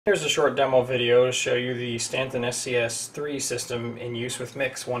Here's a short demo video to show you the Stanton SCS.3 system in use with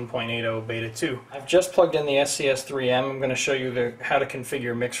Mixxx 1.80 beta 2. I've just plugged in the SCS.3M. I'm going to show you how to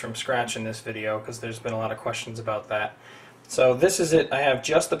configure Mixxx from scratch in this video because there's been a lot of questions about that. So this is it. I have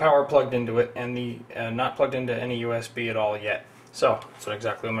just the power plugged into it and the not plugged into any USB at all yet. So that's what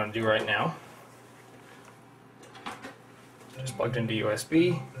exactly I'm going to do right now. Just plugged into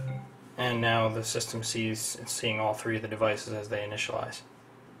USB, and now the system it's seeing all three of the devices as they initialize.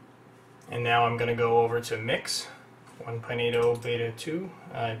 And now I'm going to go over to Mixxx 1.80 beta 2.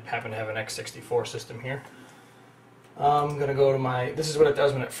 I happen to have an X64 system here. I'm going to go to this is what it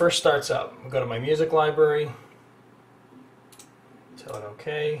does when it first starts up. I'll go to my music library, tell it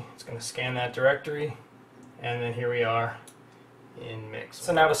OK, it's going to scan that directory, and then here we are in Mixxx.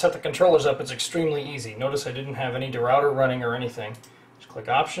 So now to set the controllers up, it's extremely easy. Notice I didn't have any router running or anything. Just click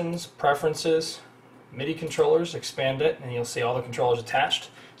Options, Preferences, MIDI controllers, expand it, and you'll see all the controllers attached.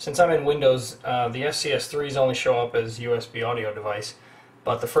 Since I'm in Windows, the SCS3s only show up as USB audio device,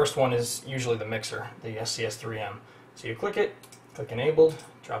 but the first one is usually the mixer, the SCS3M. So you click it, click Enabled,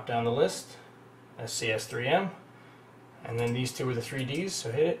 drop down the list, SCS3M, and then these two are the 3Ds,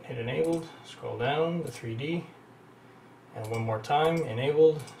 so hit it, hit Enabled, scroll down, the 3D, and one more time,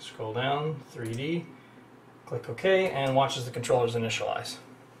 Enabled, scroll down, 3D, click OK, and watch as the controllers initialize.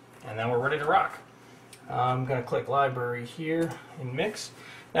 And then we're ready to rock. I'm going to click Library here in Mixxx.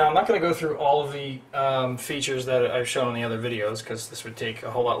 Now I'm not going to go through all of the features that I've shown in the other videos because this would take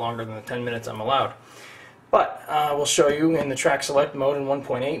a whole lot longer than the 10 minutes I'm allowed. But we'll show you in the track select mode in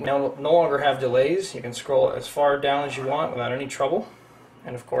 1.8. Now no longer have delays. You can scroll as far down as you want without any trouble.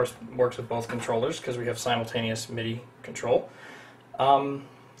 And of course it works with both controllers because we have simultaneous MIDI control.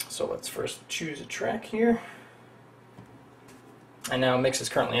 So let's first choose a track here. And now Mixxx is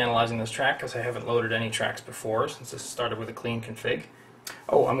currently analyzing this track because I haven't loaded any tracks before since this started with a clean config.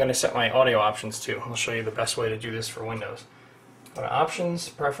 Oh, I'm going to set my audio options too. I'll show you the best way to do this for Windows. Go to Options,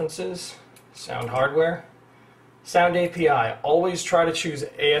 Preferences, Sound Hardware, Sound API. Always try to choose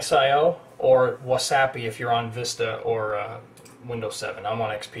ASIO or Wasapi if you're on Vista or Windows 7. I'm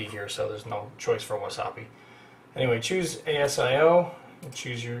on XP here, so there's no choice for Wasapi. Anyway, choose ASIO.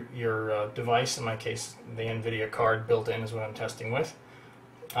 Choose your device. In my case, the NVIDIA card built in is what I'm testing with.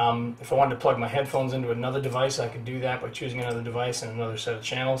 If I wanted to plug my headphones into another device, I could do that by choosing another device and another set of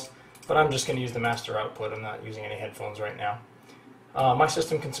channels. But I'm just going to use the master output. I'm not using any headphones right now. My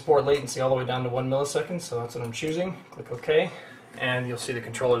system can support latency all the way down to 1 millisecond, so that's what I'm choosing. Click OK, and you'll see the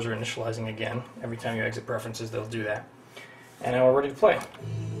controllers are initializing again. Every time you exit preferences, they'll do that. And now we're ready to play.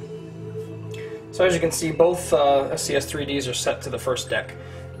 So as you can see, both SCS3Ds are set to the first deck.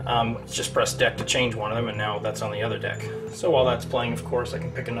 Just press deck to change one of them, and now that's on the other deck. So while that's playing, of course, I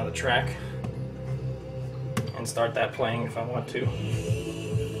can pick another track and start that playing if I want to.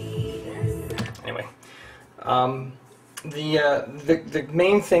 Anyway, the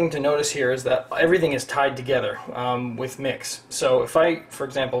main thing to notice here is that everything is tied together with Mixxx. So if I, for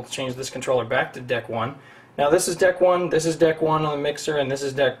example, change this controller back to deck 1, now this is deck 1, this is deck 1 on the mixer, and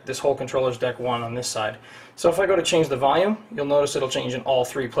this whole controller is deck 1 on this side. So if I go to change the volume, you'll notice it'll change in all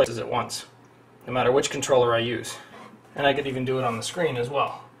three places at once, no matter which controller I use. And I could even do it on the screen as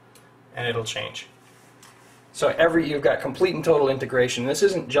well, and it'll change. So you've got complete and total integration. This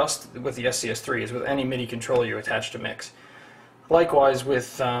isn't just with the SCS3, it's with any MIDI controller you attach to Mixxx. Likewise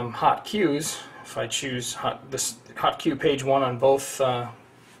with hotkeys, if I choose this hotkey page 1 on both,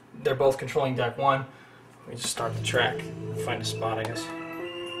 they're both controlling deck 1. Let me just start the track, find a spot I guess.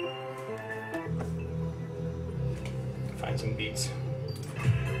 Find some beats.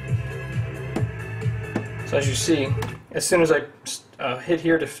 So as you see, as soon as I hit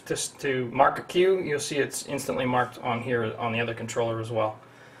here to mark a cue, you'll see it's instantly marked on here on the other controller as well.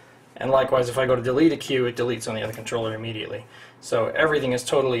 And likewise, if I go to delete a cue, it deletes on the other controller immediately. So everything is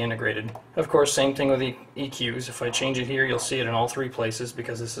totally integrated. Of course, same thing with the EQs. If I change it here, you'll see it in all three places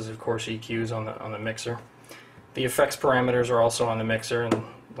because this is, of course, EQs on the mixer. The effects parameters are also on the mixer, and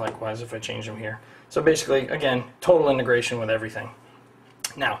likewise if I change them here. So basically, again, total integration with everything.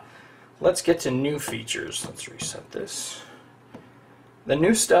 Now, let's get to new features. Let's reset this. The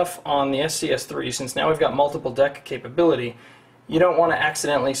new stuff on the SCS3, since now we've got multiple deck capability, you don't want to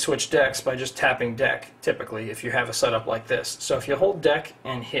accidentally switch decks by just tapping deck, typically, if you have a setup like this. So if you hold deck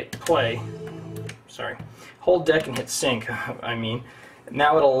and hit play, hold deck and hit sync,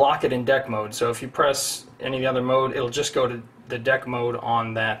 now it'll lock it in deck mode. So if you press any other mode, it'll just go to the deck mode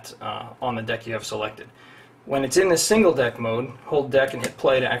on on the deck you have selected. When it's in the single deck mode, hold deck and hit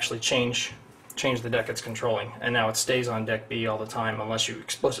play to actually change the deck it's controlling. And now it stays on deck B all the time unless you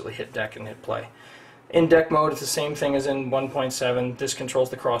explicitly hit deck and hit play. In deck mode, it's the same thing as in 1.7. This controls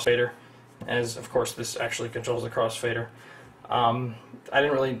the crossfader, as of course this actually controls the crossfader. I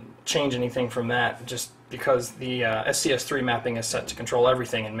didn't really change anything from that, just because the SCS.3 mapping is set to control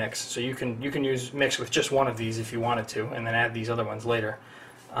everything in Mixxx. So you can use Mixxx with just one of these if you wanted to, and then add these other ones later.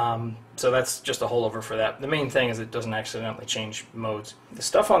 So that's just a holdover for that. The main thing is it doesn't accidentally change modes. The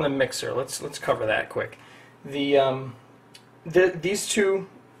stuff on the mixer, let's cover that quick. These two,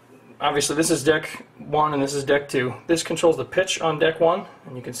 obviously this is deck 1 and this is deck 2. This controls the pitch on deck 1,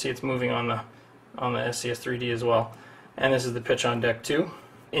 and you can see it's moving on the SCS.3D as well. And this is the pitch on deck 2.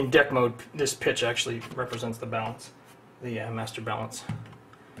 In deck mode, this pitch actually represents the balance, the master balance.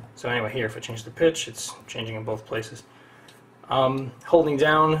 So anyway, here if I change the pitch, it's changing in both places. Holding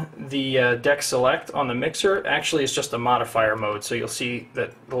down the deck select on the mixer actually is just a modifier mode, so you'll see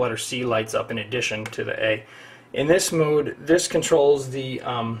that the letter C lights up in addition to the A. In this mode, this controls the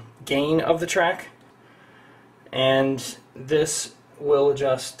gain of the track, and this will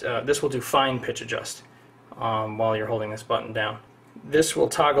adjust. This will do fine pitch adjust while you're holding this button down. This will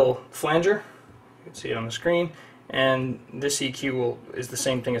toggle flanger. You can see it on the screen, and this EQ is the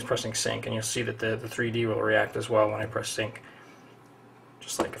same thing as pressing sync, and you'll see that the 3D will react as well when I press sync.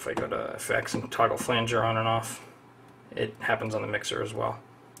 Just like if I go to effects and toggle flanger on and off, it happens on the mixer as well.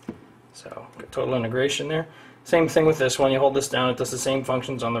 So total integration there. Same thing with this one. You hold this down, it does the same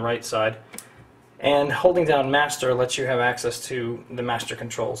functions on the right side. And holding down master lets you have access to the master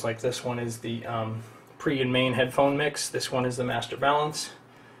controls. Like this one is the pre and main headphone mix. This one is the master balance.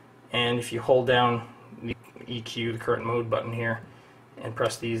 And if you hold down the EQ, the current mode button here, and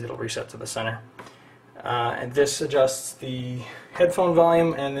press these, it'll reset to the center. And this adjusts the headphone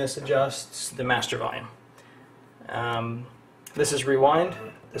volume, and this adjusts the master volume. This is rewind,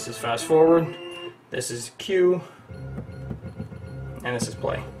 this is fast forward, this is cue, and this is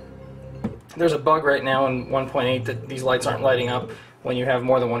play. There's a bug right now in 1.8 that these lights aren't lighting up when you have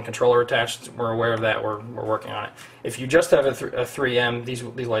more than one controller attached. We're aware of that, we're working on it. If you just have a 3M, these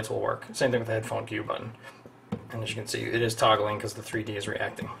lights will work. Same thing with the headphone cue button. And as you can see, it is toggling because the 3D is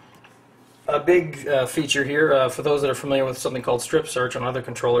reacting. A big feature here, for those that are familiar with something called strip search on other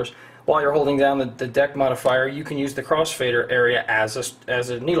controllers, while you're holding down the deck modifier, you can use the crossfader area as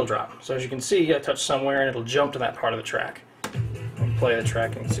a needle drop. So as you can see, I touch somewhere and it'll jump to that part of the track. And play the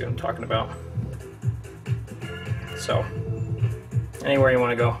track and see what I'm talking about. So, anywhere you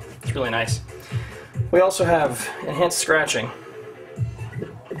want to go. It's really nice. We also have enhanced scratching.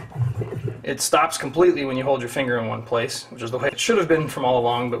 It stops completely when you hold your finger in one place, which is the way it should have been from all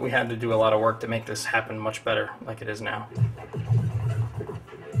along, but we had to do a lot of work to make this happen much better, like it is now.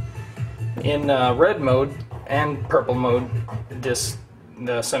 In red mode and purple mode,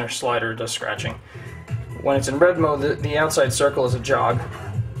 the center slider does scratching. When it's in red mode, the outside circle is a jog,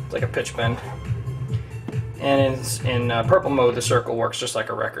 it's like a pitch bend. And in purple mode, the circle works just like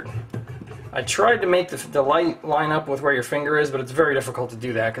a record. I tried to make the light line up with where your finger is, but it's very difficult to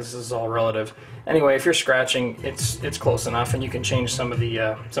do that because this is all relative. Anyway, if you're scratching, it's close enough, and you can change some of the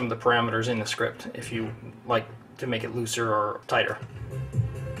parameters in the script if you like to make it looser or tighter.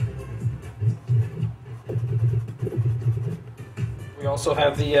 We also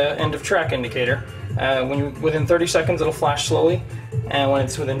have the end of track indicator. Within 30 seconds, it'll flash slowly, and when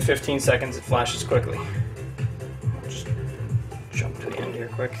it's within 15 seconds, it flashes quickly. I'll just jump to the end here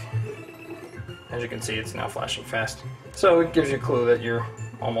quick. As you can see, it's now flashing fast. So it gives you a clue that you're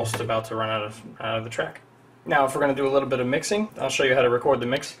almost about to run out of the track. Now, if we're going to do a little bit of mixing, I'll show you how to record the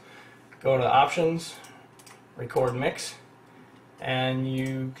mix. Go to Options, Record Mix, and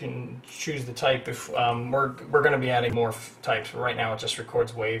you can choose the type. If we're going to be adding more types. Right now, it just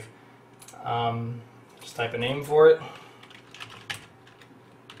records wave. Just type a name for it.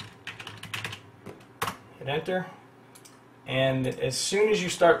 Hit Enter. And as soon as you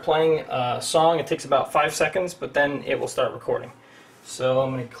start playing a song, it takes about 5 seconds, but then it will start recording. So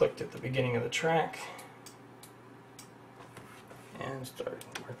I'm going to click at the beginning of the track and start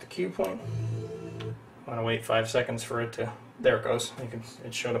at the cue point. I'm going to wait 5 seconds for it to... There it goes.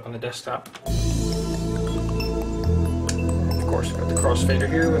 It showed up on the desktop. Of course, got the crossfader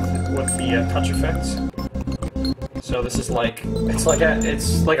here with the touch effects. So this is like it's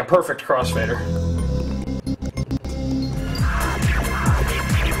like a perfect crossfader.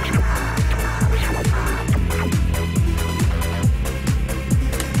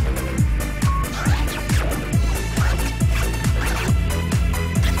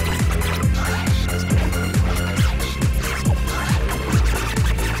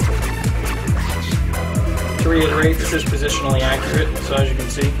 3 8, this is positionally accurate, so as you can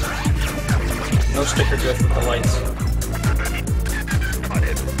see, no sticker drift with the lights.